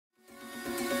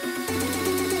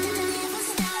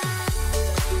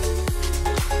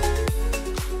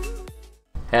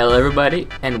Hello everybody,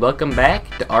 and welcome back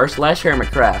to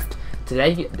r/HermitCraft.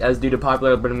 Today, as due to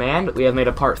popular demand, we have made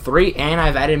a part 3, and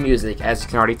I've added music, as you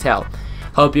can already tell.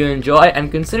 Hope you enjoy, and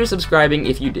consider subscribing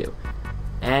if you do.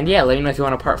 And yeah, let me know if you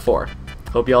want a part 4.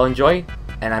 Hope you all enjoy,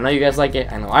 and I know you guys like it,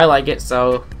 I know I like it,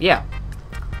 so yeah.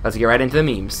 Let's get right into the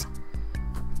memes.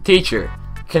 Teacher,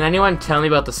 can anyone tell me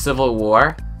about the Civil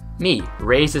War? Me,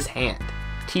 raise his hand.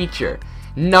 Teacher,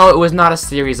 no, it was not a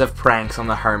series of pranks on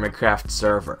the HermitCraft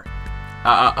server.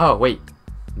 Oh, wait.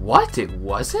 What? It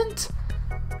wasn't?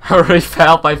 I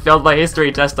failed my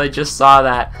history test, I just saw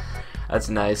that. That's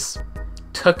nice.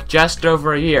 Took just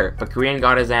over a year, but Grian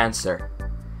got his answer.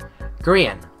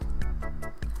 Grian,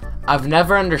 I've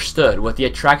never understood what the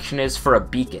attraction is for a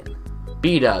beacon.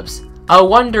 B-dubs, a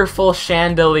wonderful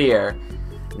chandelier.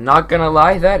 Not gonna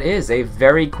lie, that is a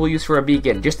very cool use for a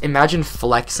beacon. Just imagine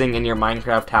flexing in your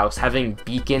Minecraft house, having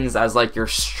beacons as like your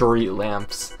street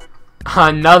lamps.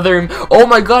 Oh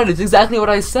my god, it's exactly what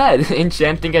I said.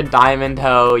 Enchanting a diamond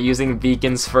hoe, using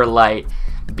beacons for light.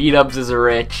 B-dubs is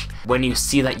rich. When you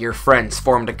see that your friends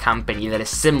formed a company that is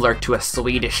similar to a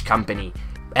Swedish company,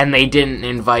 and they didn't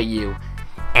invite you.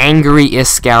 Angry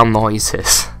Iskal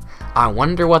noises. I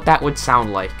wonder what that would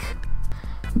sound like.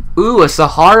 Ooh, a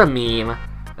Sahara meme.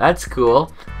 That's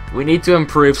cool. We need to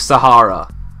improve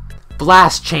Sahara.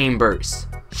 Blast chambers.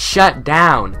 Shut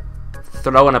down.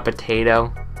 Throwing a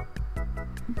potato.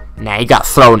 Nah, you got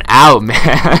thrown out,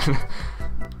 man.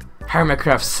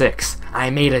 HermitCraft 6. I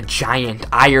made a giant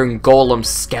iron golem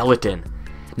skeleton.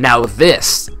 Now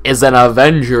this is an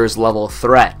Avengers level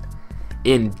threat.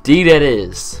 Indeed it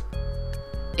is.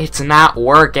 It's not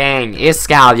working.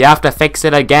 Iskal, you have to fix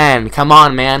it again. Come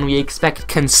on, man. We expect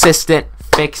consistent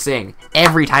fixing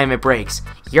every time it breaks.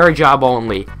 Your job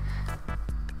only.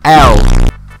 L.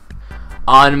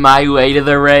 On my way to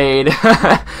the raid.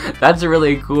 That's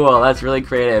really cool. That's really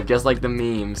creative. Just like the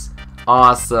memes.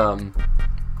 Awesome.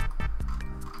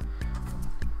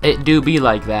 It do be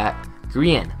like that.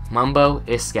 Grian, Mumbo,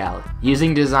 Iskal.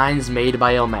 Using designs made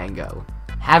by Elmango.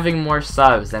 Having more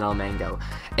subs than Elmango.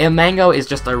 Elmango is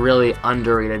just a really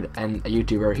underrated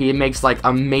YouTuber. He makes like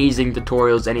amazing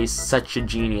tutorials and he's such a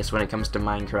genius when it comes to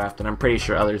Minecraft, and I'm pretty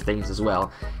sure other things as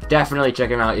well. Definitely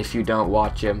check him out if you don't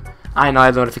watch him. I know I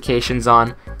have notifications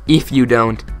on. If you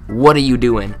don't, what are you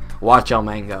doing? Watch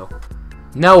Elmango.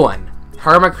 No one.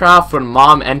 HermitCraft when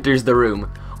mom enters the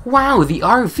room. Wow, the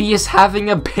RV is having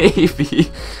a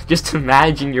baby. Just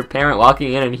imagine your parent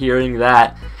walking in and hearing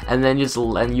that, and then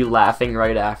you laughing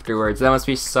right afterwards. That must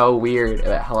be so weird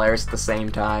but hilarious at the same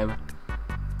time.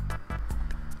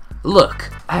 Look,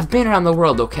 I've been around the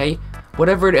world, okay?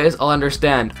 Whatever it is, I'll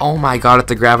understand. Oh my god,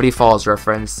 it's a Gravity Falls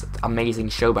reference. Amazing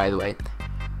show, by the way.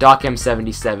 Doc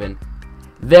M77.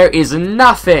 There is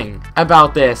nothing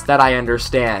about this that I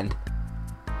understand.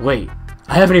 Wait,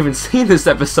 I haven't even seen this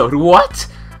episode. What?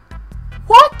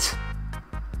 What?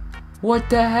 What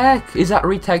the heck? Is that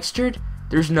retextured?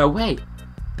 There's no way.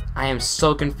 I am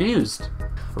so confused.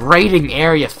 Rating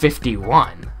Area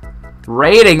 51.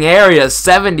 Rating Area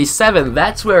 77.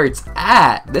 That's where it's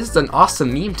at. This is an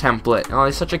awesome meme template. Oh,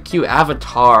 it's such a cute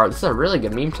avatar. This is a really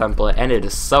good meme template, and it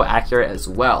is so accurate as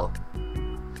well.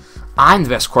 I'm the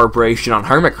best corporation on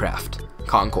HermitCraft.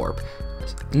 Concorp.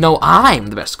 No, I'm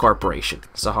the best corporation.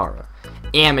 Sahara.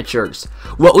 Amateurs.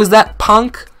 What was that,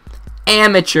 punk?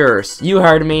 Amateurs. You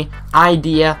heard me.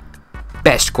 Idea.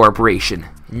 Best corporation.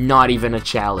 Not even a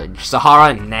challenge.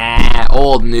 Sahara? Nah.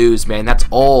 Old news, man. That's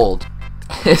old.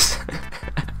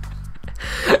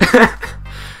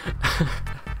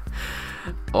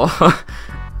 Oh.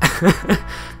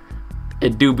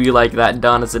 It do be like that,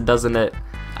 Donis, doesn't it?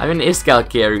 I mean, Iskal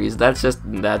carries. That's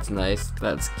nice.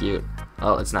 That's cute.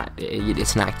 Oh, it's not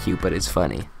cute, but it's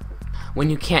funny.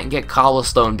 When you can't get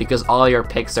cobblestone because all your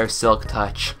picks are silk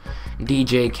touch.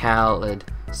 DJ Khaled,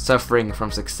 suffering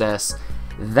from success.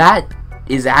 That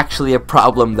is actually a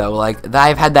problem though. Like,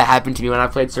 I've had that happen to me when I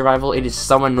played survival. It is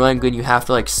so annoying when you have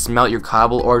to like smelt your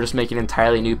cobble or just make an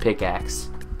entirely new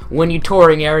pickaxe. When you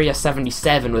touring Area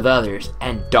 77 with others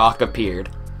and Doc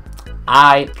appeared.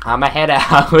 I'ma head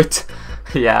out.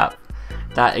 Yeah,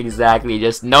 that exactly.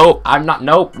 Just nope. I'm not.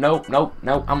 Nope.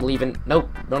 I'm leaving. Nope.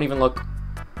 Don't even look.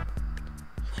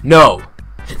 No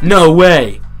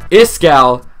way,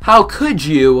 Iskal. How could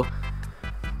you?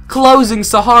 Closing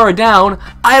Sahara down.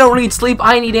 I don't need sleep.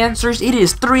 I need answers. It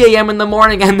is 3 AM in the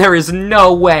morning, and there is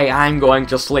no way I'm going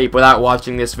to sleep without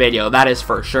watching this video. That is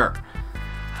for sure.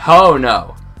 Oh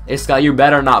no, Iskal, you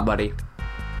better not, buddy.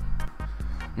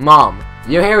 Mom,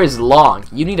 your hair is long.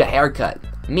 You need a haircut.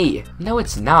 Me? No,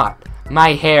 it's not.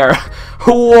 My hair.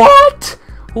 What?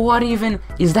 What even?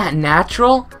 Is that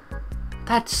natural?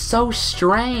 That's so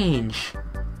strange.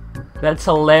 That's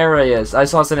hilarious. I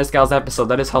saw Siniscal's episode.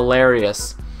 That is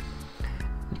hilarious.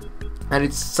 And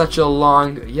it's such a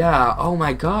long... Yeah, oh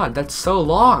my god, that's so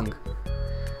long.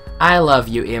 I love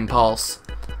you, Impulse.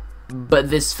 But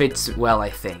this fits well, I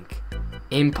think.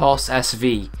 Impulse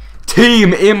SV.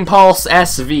 Team Impulse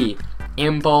SV.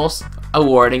 Impulse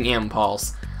awarding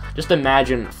Impulse. Just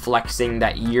imagine flexing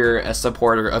that you're a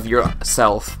supporter of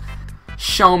yourself.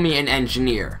 Show me an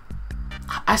engineer.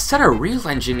 I said a real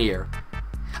engineer.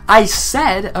 I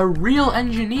said a real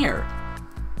engineer.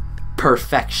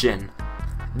 Perfection.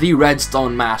 The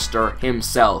redstone master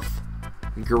himself.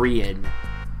 Grian.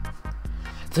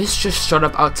 This just showed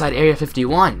up outside Area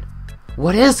 51.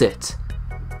 What is it?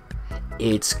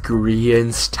 It's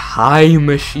Grian's time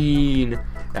machine.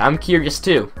 I'm curious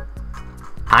too.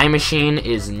 Time machine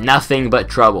is nothing but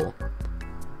trouble.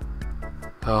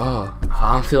 Oh,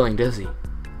 I'm feeling dizzy.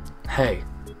 Hey,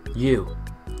 you're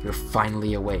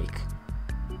finally awake.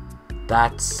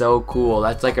 That's so cool.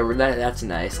 That's like that's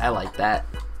nice. I like that.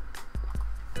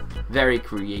 Very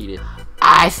creative.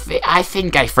 I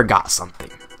think I forgot something.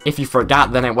 If you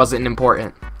forgot, then it wasn't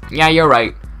important. Yeah, you're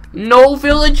right. No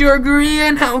Villager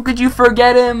Grian! How could you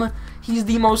forget him? He's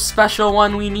the most special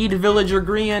one. We need Villager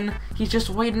Grian. He's just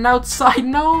waiting outside.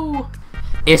 No!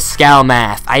 Iscal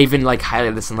math. I even like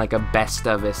highlighted this in like a best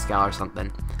of Iscal or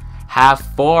something. Have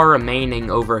 4 remaining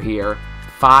over here.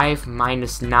 5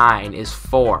 minus 9 is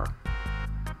 4.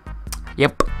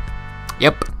 Yep.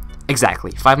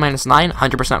 Exactly. 5 minus 9,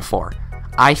 100% 4.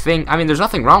 I mean, there's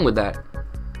nothing wrong with that.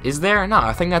 Is there? No,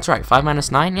 I think that's right. 5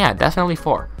 minus 9? Yeah, definitely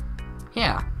 4.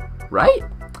 Yeah. Right?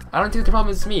 I don't think the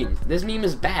problem is this meme. This meme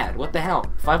is bad. What the hell?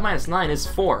 5 minus 9 is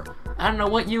 4. I don't know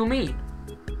what you mean.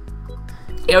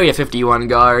 Area 51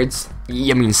 guards.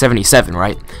 I mean 77,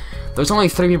 right? There's only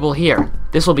 3 people here.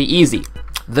 This will be easy.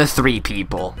 The 3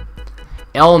 people.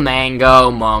 El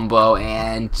Mango, Mumbo,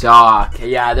 and Doc.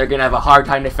 Yeah, they're gonna have a hard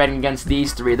time defending against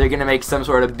these 3. They're gonna make some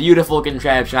sort of beautiful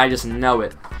contraption. I just know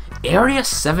it. Area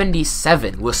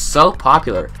 77 was so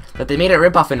popular that they made a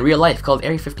ripoff in real life called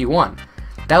Area 51.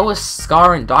 That was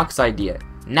Scar and Doc's idea,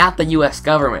 not the US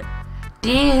government.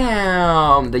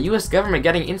 Damn! The US government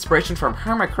getting inspiration from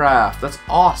HermitCraft. That's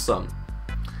awesome.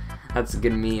 That's a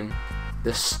good meme.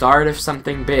 The start of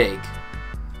something big.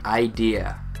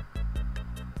 Idea.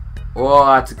 Oh,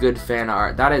 that's good fan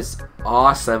art. That is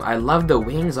awesome. I love the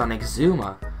wings on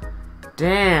Exuma.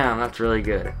 Damn, that's really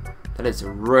good. That is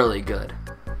really good.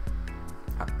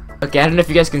 Okay, I don't know if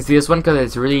you guys can see this one because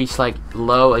it's really like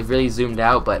low, like really zoomed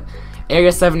out, but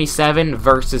Area 77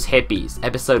 versus Hippies,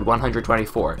 episode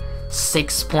 124.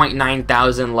 6.9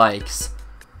 thousand likes.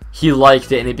 He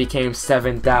liked it and it became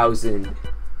 7,000.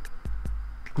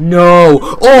 No!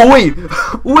 Oh, wait!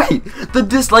 Wait! The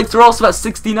dislikes are also at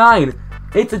 69!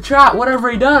 It's a trap, whatever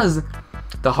he does!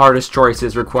 The hardest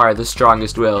choices require the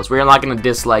strongest wills. We're not gonna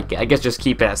dislike it. I guess just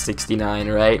keep it at 69,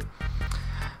 right?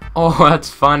 Oh, that's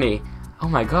funny. Oh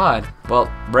my god. Well,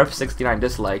 rep 69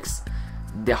 dislikes.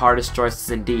 The hardest choices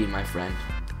indeed, my friend.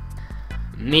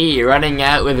 Me running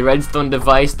out with redstone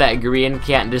device that Grian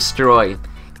can't destroy.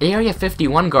 Area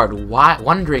 51 guard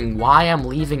wondering why I'm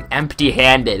leaving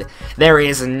empty-handed. There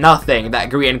is nothing that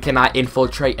Grian cannot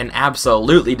infiltrate and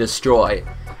absolutely destroy.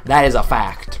 That is a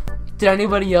fact. Did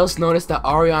anybody else notice that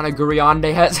Ariana Grande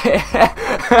has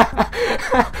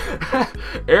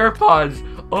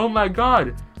AirPods? Oh my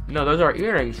god. No, those are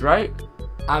earrings, right?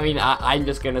 I mean, I'm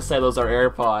just gonna say those are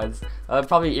AirPods.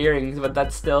 Probably earrings, but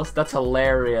that's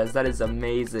hilarious. That is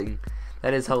amazing.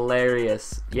 That is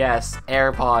hilarious. Yes,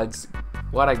 AirPods.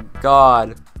 What a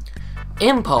god.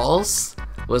 Impulse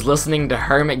was listening to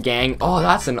Hermit Gang. Oh,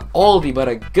 that's an oldie but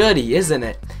a goodie, isn't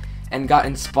it? And got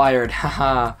inspired.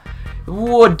 Haha.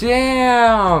 Whoa,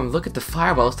 damn! Look at the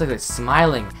fireball. Looks like it's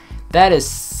smiling. That is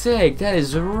sick. That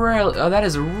is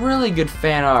really good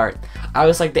fan art. I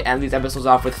always like to end these episodes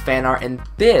off with fan art, and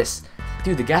this,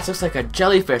 dude, the gas looks like a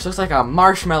jellyfish. Looks like a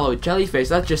marshmallow jellyfish.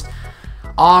 That's just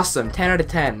awesome. 10 out of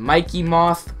 10. Mikey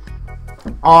Moth,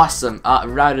 awesome.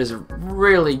 That is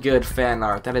really good fan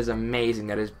art. That is amazing.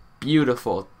 That is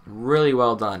beautiful. Really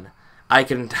well done. I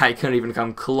couldn't even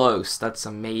come close. That's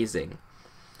amazing.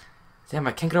 Damn,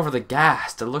 I can't get over the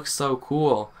gas. That looks so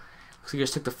cool. Looks like you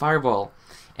just took the fireball.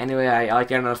 Anyway, I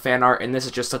like ending on fan art, and this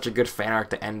is just such a good fan art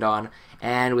to end on.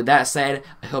 And with that said,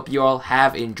 I hope you all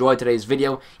have enjoyed today's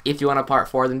video. If you want a part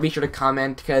 4, then be sure to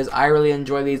comment, because I really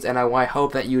enjoy these, and I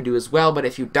hope that you do as well. But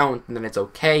if you don't, then it's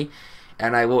okay,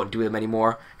 and I won't do them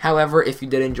anymore. However, if you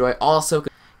did enjoy, also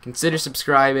consider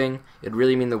subscribing. It'd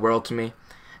really mean the world to me.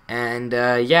 And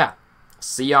yeah,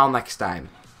 see y'all next time.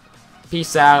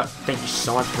 Peace out. Thank you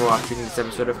so much for watching this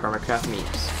episode of HermitCraft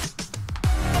Memes.